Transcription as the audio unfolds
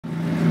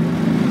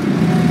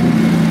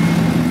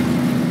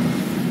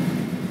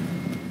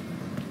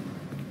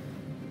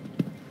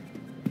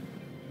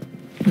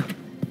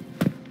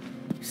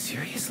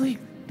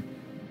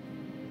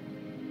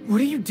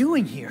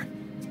doing here?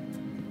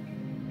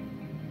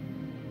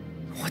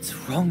 What's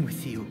wrong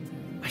with you?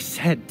 I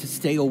said to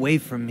stay away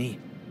from me.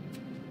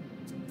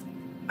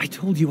 I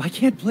told you I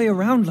can't play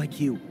around like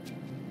you.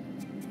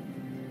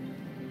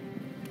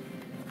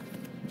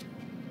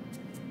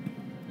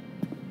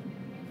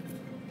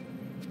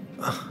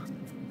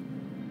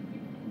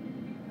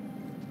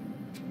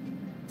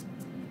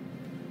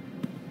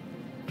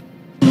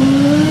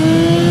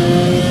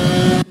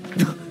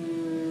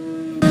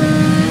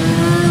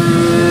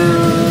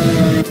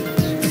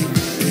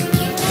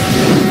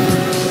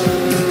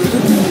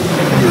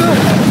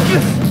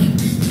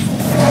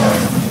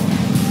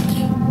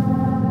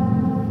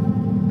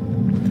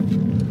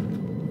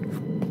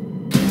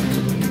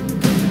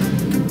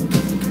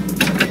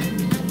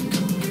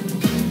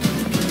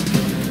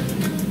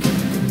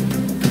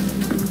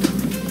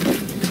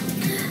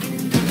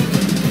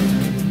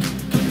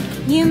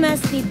 You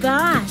must be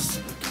Bosch.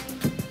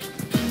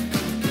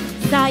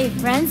 Saw your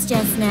friends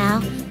just now,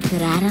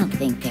 but I don't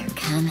think they're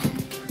coming.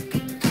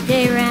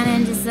 They ran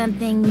into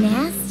something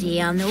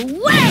nasty on the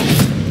way!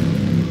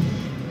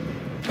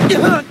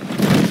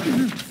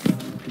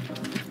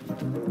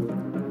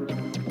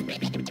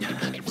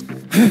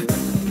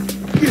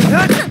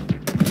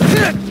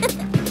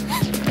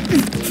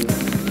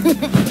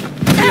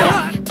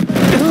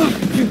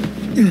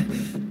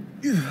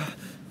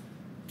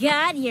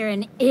 God, you're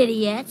an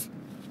idiot.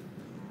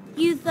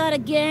 You thought a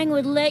gang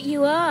would let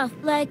you off,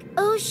 like,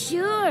 oh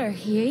sure,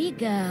 here you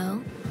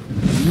go.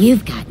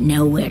 You've got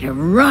nowhere to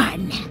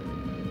run.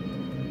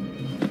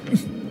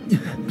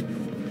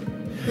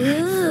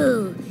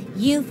 Ooh,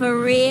 you for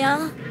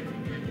real?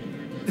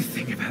 The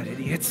thing about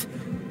idiots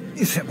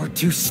is that we're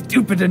too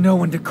stupid to know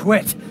when to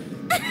quit.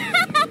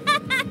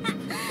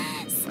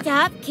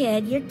 Stop,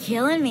 kid, you're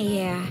killing me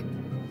here.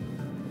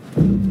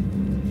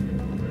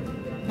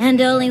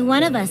 And only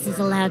one of us is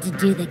allowed to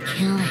do the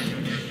killing.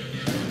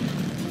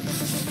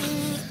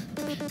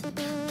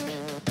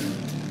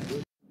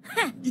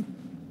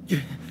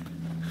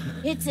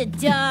 It's a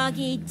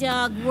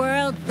dog-eat-dog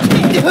world.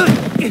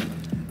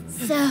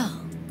 So,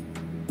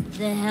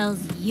 the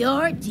hell's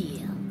your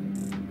deal?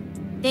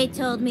 They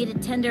told me to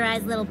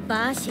tenderize little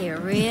Bosch here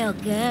real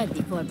good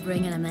before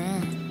bringing him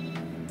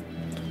in.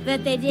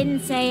 But they didn't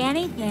say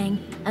anything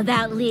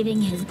about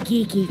leaving his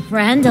geeky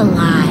friend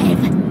alive.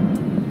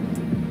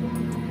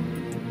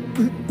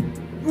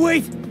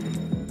 Wait!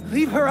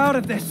 Leave her out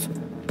of this!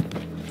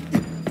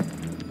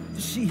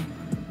 She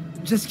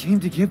just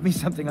came to give me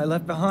something I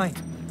left behind.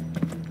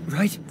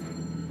 Right?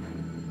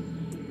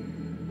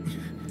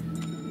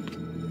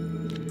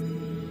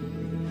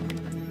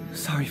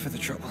 Sorry for the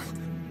trouble.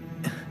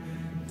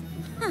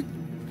 Huh.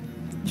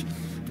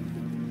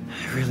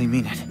 I really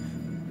mean it.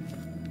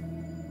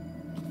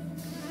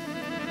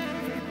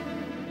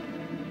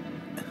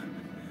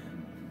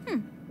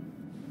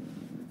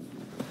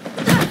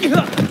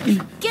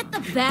 Get the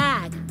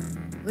bag.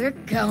 We're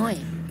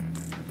going.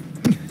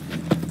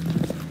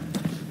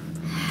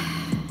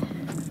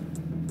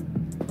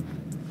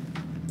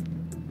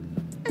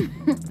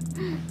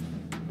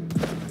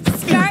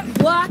 Start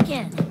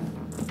walking.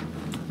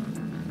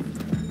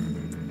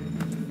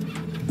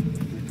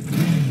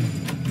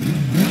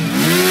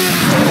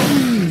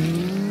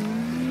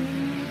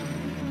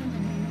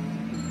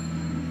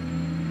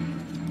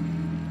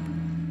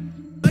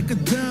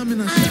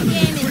 I'm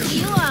game if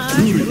you are.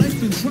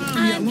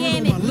 I'm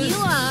game if you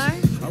are.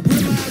 I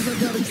realize I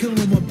gotta kill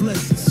all my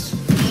blessings.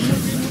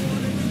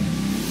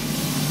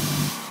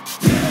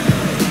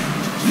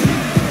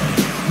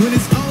 When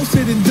it's all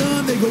said and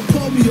done, they gon'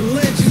 call me a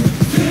legend.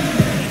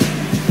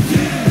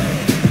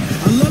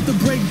 I love to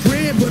break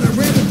bread, but I'd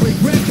rather break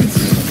records.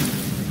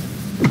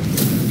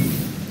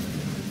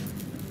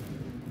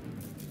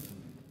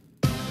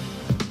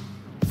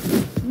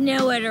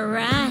 Nowhere to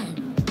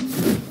run.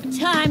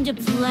 Time to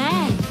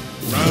play.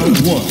 Round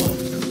one.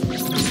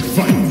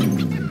 Fight.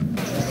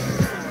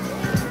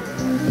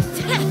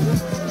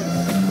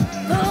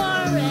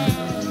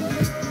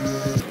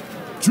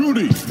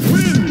 Juri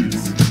wins!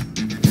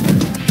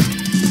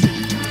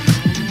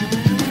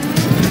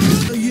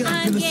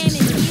 I'm game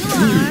if you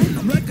are.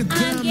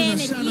 I'm game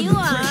if you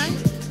are.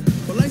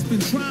 But life's been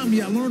trying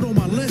me, I learned all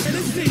my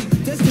lessons.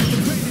 That's the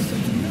greatest.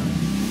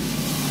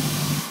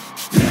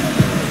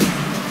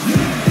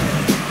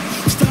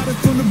 Started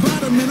from the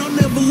bottom and I'll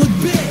never look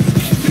back.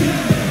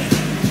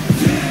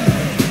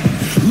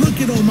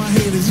 Look at all my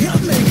haters, y'all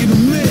making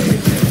them mad.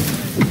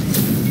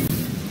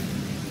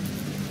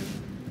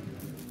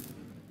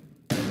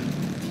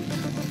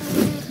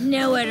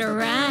 Nowhere to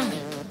run.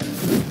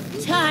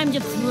 Time to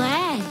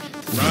play.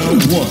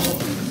 Round one.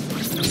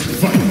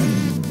 Fight.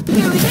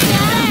 Here we go.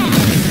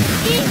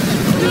 Eat the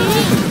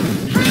cream.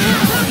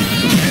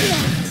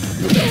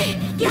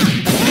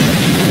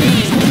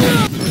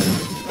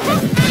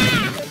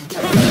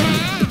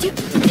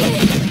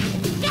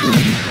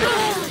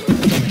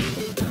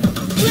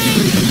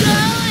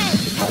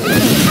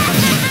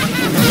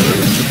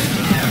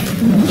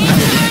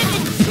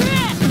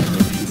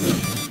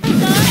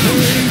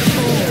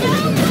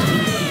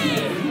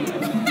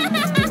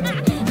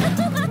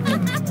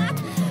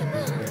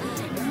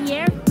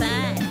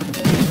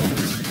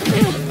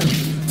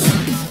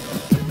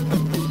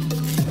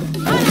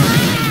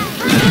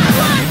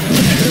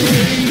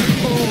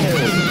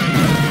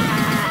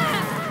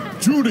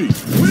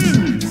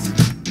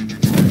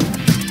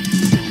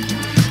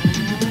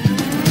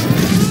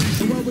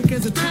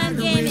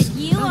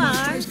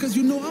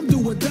 you know I'm do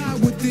or die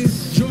with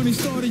this. Journey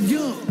started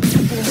young.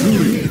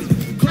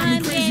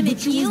 I'm game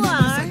if you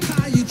are.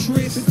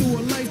 Psychiatrist. Been through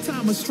a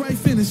lifetime of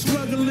strifing and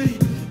struggling.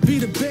 Be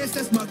the best,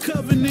 that's my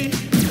covenant.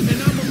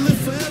 And I'ma live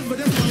forever,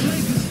 that's my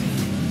legacy.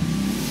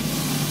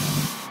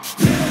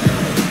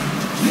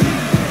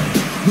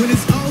 When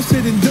it's all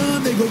said and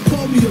done, they gon'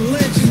 call me a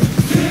legend.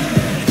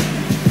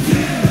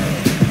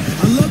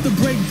 I love to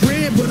break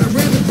bread, but I'd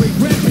rather break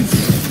records.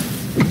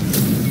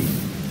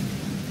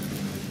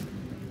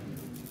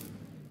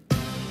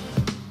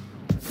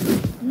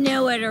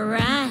 Nowhere to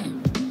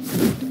run.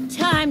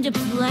 Time to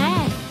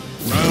play.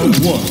 Round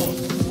 1.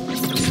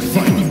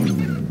 Fight.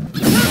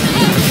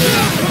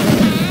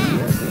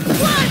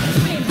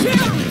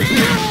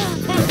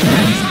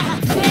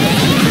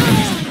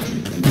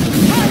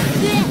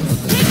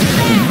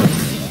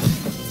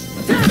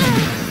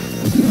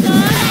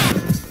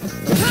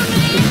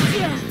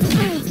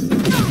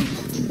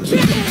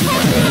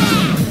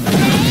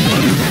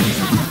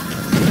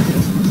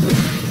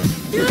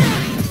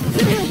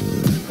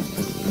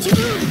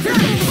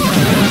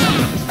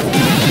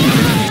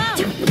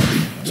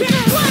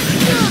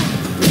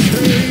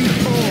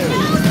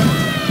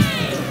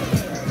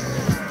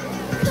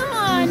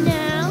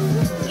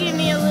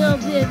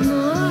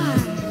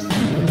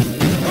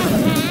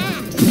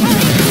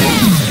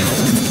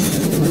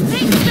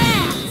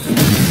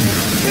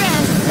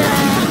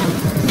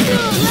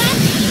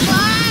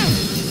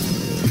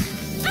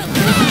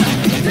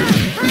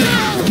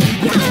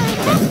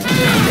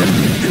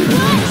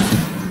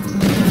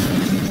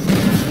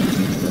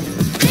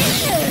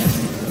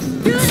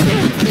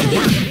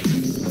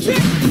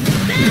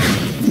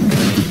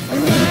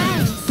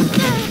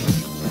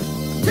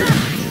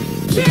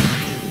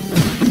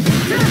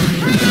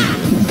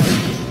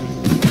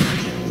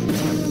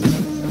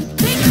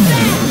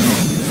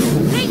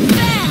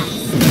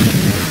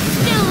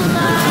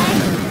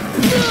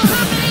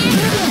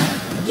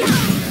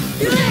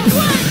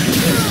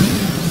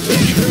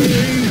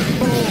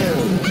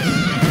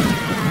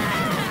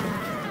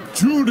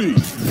 Juri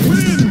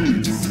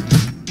wins!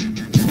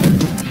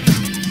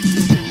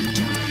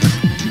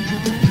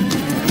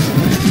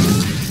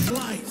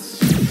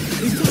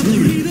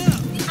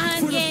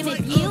 I'm game if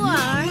you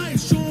are.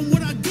 Show 'em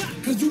what I got,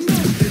 'cause you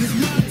know that it's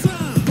my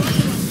time.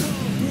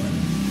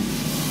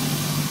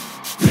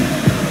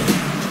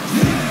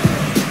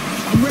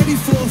 I'm ready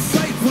for a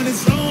fight when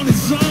it's on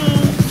its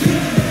own.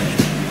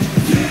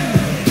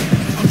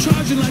 I'm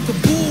charging like a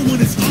bull when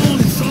it's on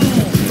its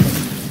own.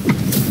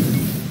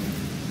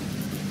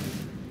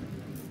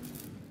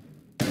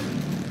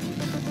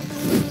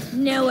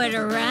 Nowhere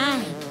to run.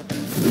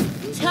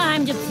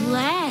 Time to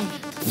play.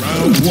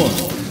 Round 1.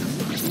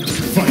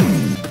 Fight.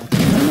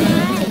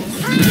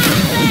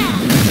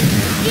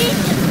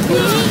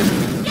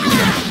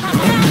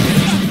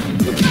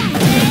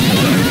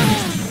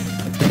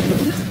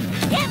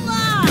 Get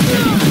lost!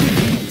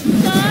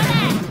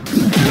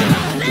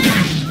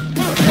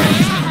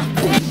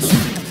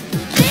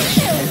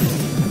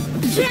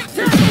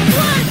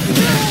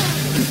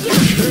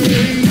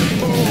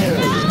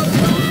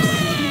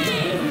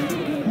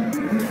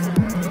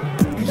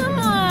 Come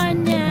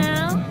on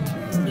now.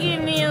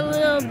 Give me a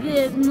little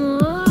bit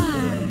more.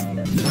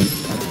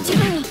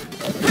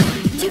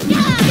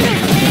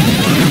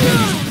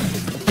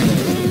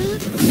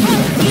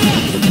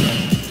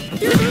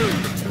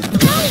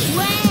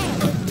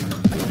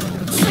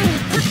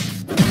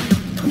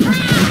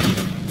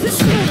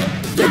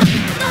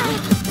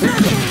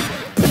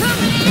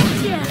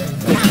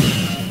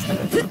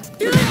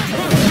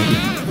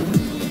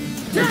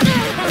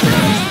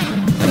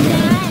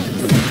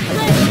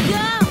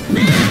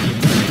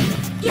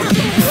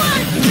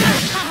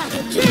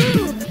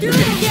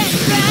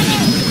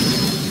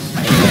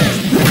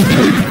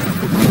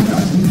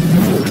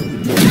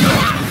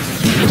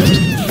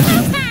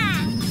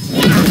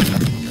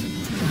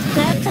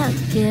 That felt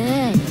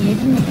good,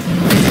 didn't it?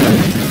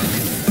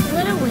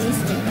 What a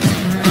waste of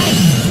time. I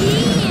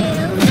see you.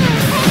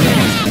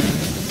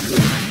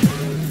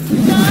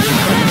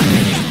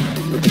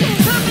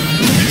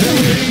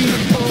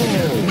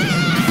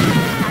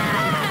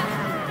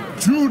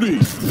 Juri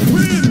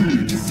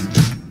wins!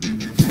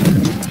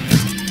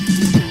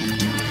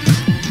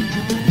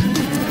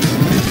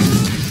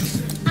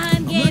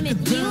 I'm game if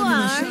you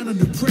are.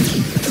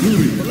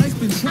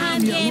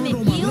 I'm game if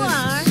you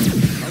are.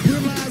 I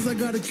realize I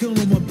gotta kill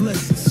all my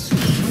blessings. I'm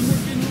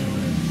working on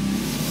it.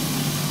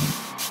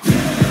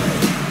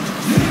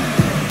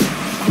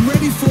 I'm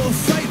ready for a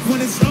fight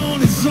when it's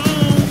on its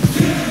own.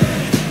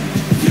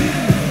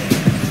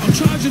 I'm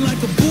charging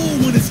like a bull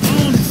when it's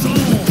on its own.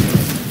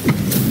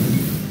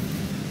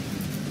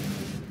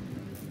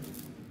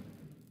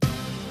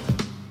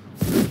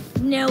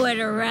 Nowhere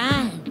to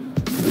run.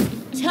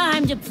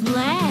 Time to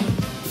play.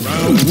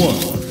 Round 1.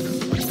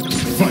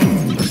 Fight.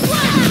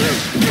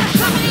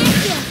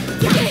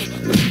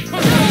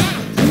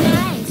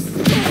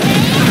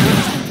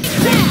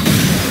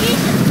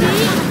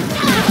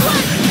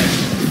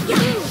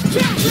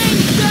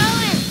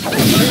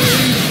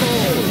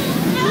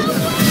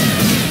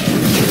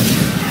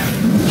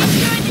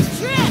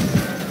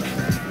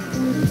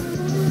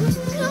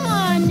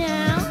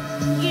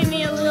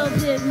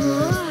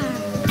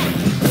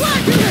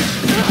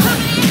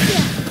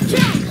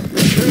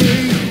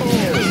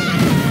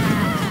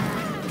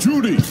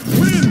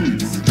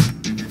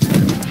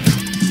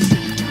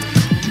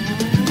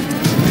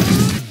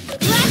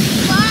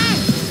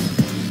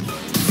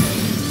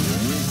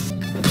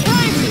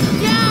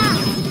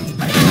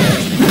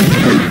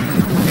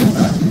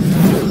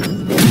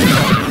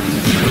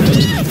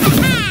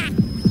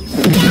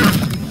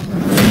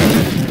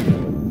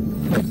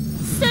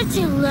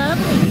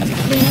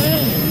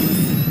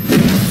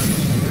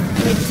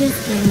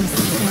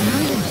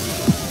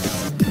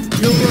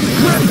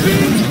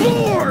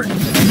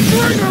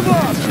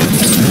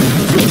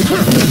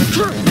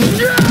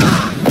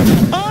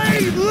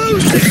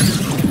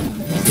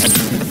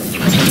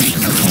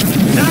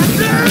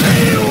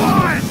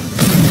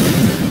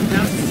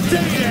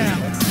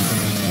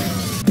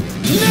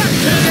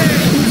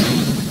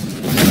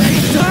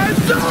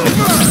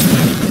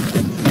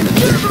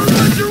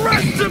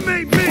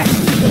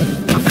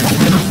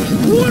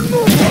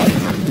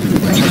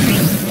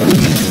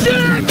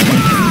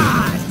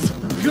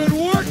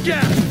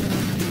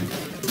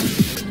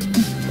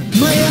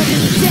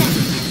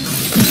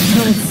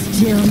 Hold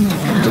still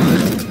now.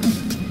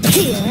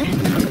 Here,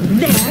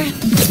 there,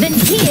 then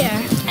here,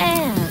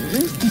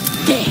 and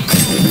there.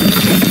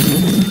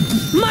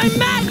 My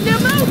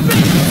magnum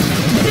opus!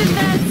 Did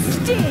that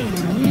sting?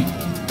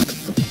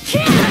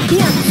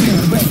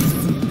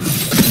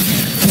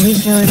 We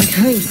shall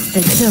increase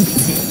the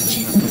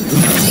dosage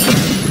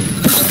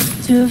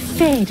to a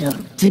fatal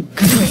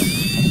degree.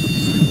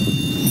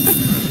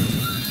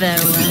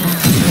 Farewell.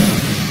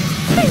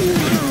 Be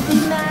happy,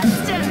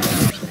 master.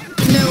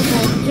 No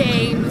more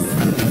games.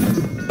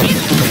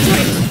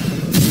 Infiltrate.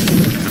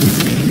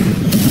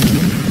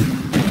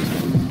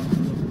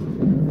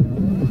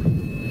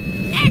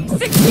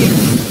 Execute.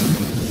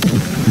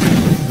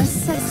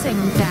 Assessing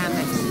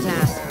damage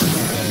task.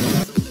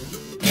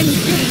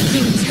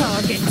 Engaging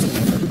target.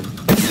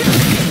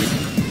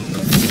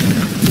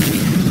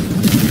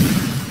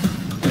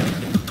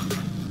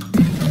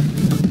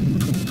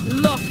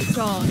 Locked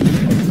on.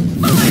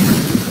 Fire!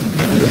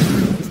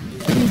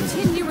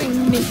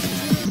 Continuing mission.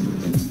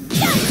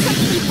 That's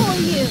something for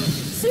you.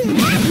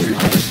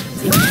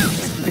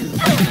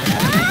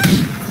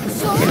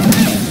 Sword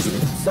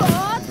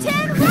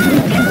and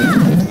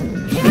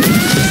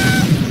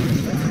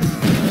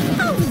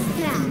How's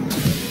that?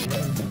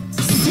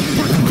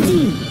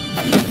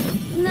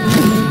 Na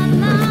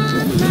na na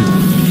na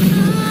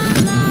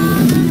na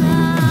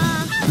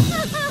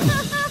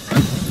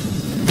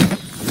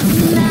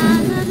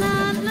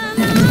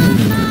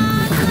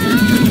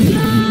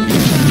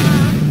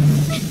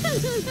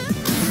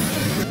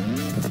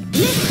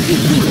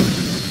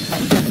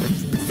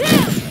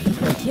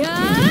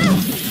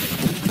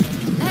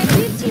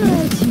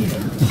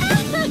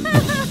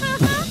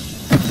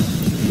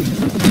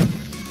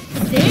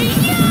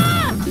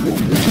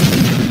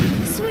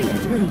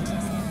Sweet.